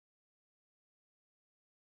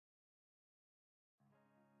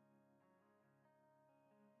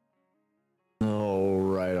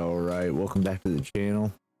welcome back to the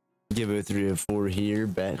channel. Dubv 304 here,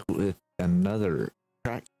 back with another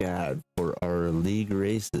track guide for our league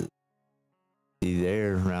races. See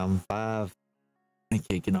there, round 5,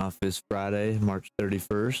 kicking off this Friday, March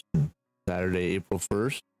 31st, and Saturday, April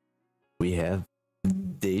 1st. We have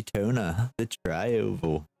Daytona, the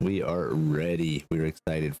Tri-Oval. We are ready. We're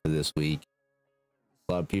excited for this week.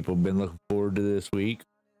 A lot of people have been looking forward to this week.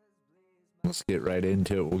 Let's get right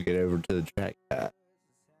into it. We'll get over to the track guide.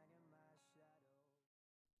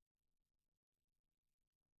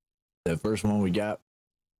 The first one we got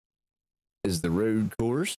is the road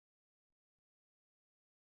course.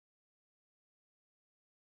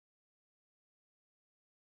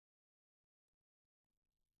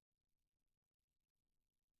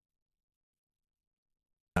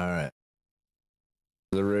 All right.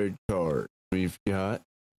 The road card. We've got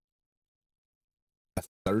a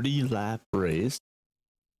 30-lap race.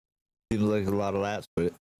 Seems like a lot of laps,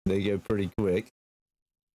 but they go pretty quick.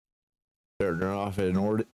 Starting off at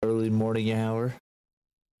an early morning hour.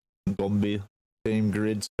 Gonna be same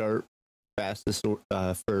grid start, fastest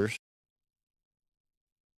first.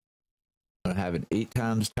 Gonna have an 8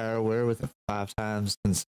 times tire wear with a 5 times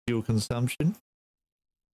fuel consumption.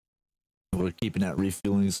 We're keeping that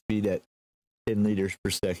refueling speed at 10 liters per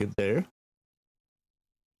second there.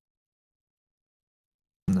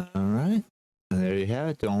 All right, and there you have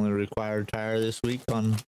it. The only required tire this week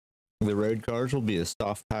on the road cars will be a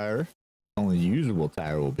soft tire. Only usable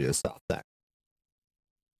tire will be a soft tire.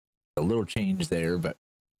 A little change there, but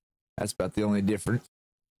that's about the only difference.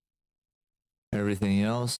 Everything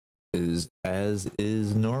else is as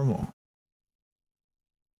is normal.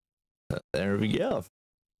 So there we go.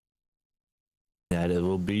 That it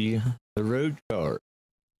will be the road car.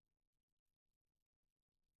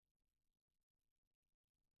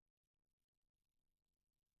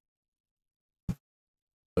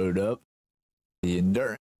 Load up the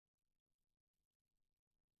endurance.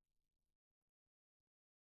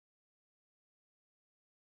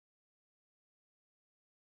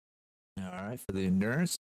 All right, for the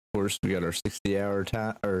endurance, of course, we got our 60-hour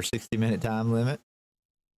time or 60-minute time limit.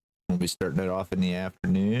 We'll be starting it off in the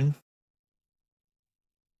afternoon.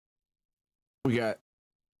 We got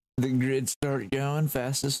the grid start going,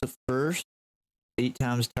 fastest at first, 8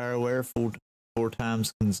 times tire wear, 4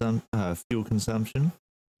 times fuel consumption.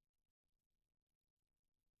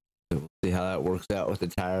 So we'll see how that works out with the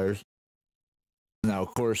tires. Now,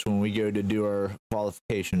 of course, when we go to do our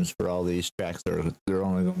qualifications for all these tracks, they're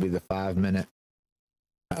only going to be the 5-minute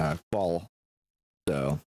qual.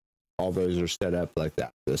 So all those are set up like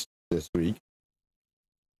that this week.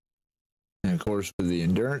 And of course, for the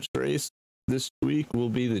endurance race this week will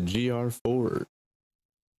be the GR4.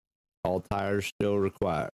 All tires still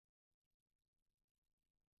required.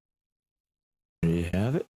 There you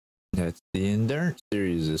have it. That's the endurance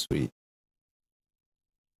series this week.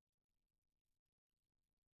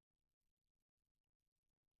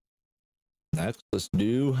 Next, let's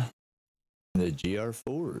do the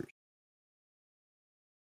GR4s.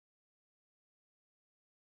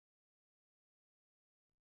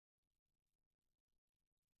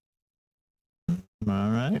 All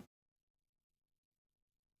right.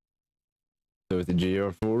 So with the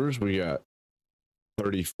GR4s, we got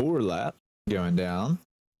 34 laps going down.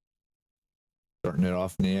 Starting it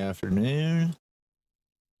off in the afternoon.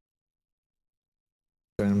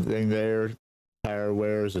 Same thing there. Tire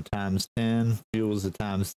wear is a times 10. Fuel is a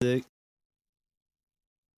times 6.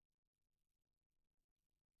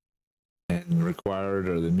 And required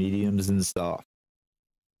are the mediums and soft.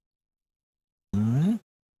 All right.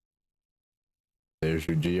 There's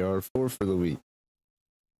your GR4 for the week.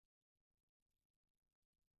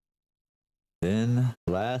 Then,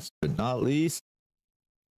 last but not least,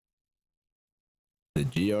 the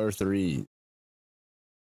GR3.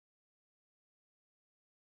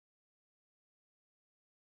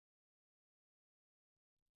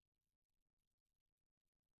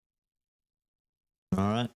 All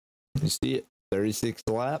right, you see it, 36th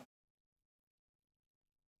lap.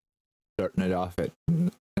 Starting it off at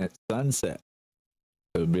sunset.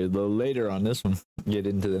 So it'll be a little later on this one. Get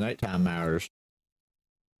into the nighttime hours.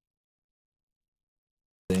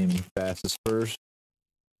 Same fastest first.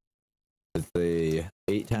 With the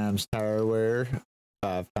 8 times tire wear,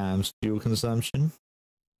 5 times fuel consumption.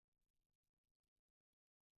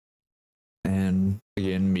 And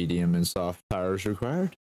again, medium and soft tires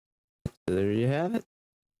required. So there you have it.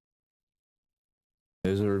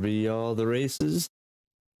 Those will be all the races.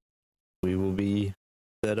 We will be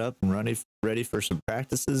set up and ready for some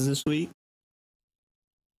practices this week.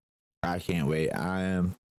 I can't wait. I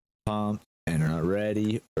am pumped and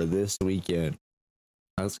ready for this weekend.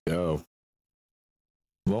 Let's go.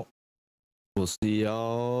 Well, we'll see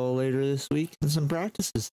y'all later this week in some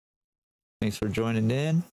practices. Thanks for joining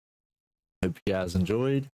in. Hope you guys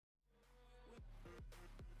enjoyed.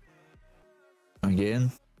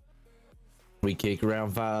 Again, we kick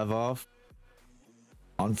round 5 off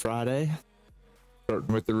on Friday,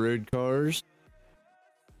 starting with the road cars,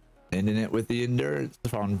 ending it with the endurance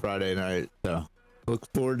on Friday night. So look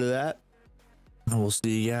forward to that. And we'll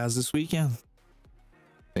see you guys this weekend.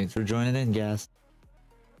 Thanks for joining in, guys.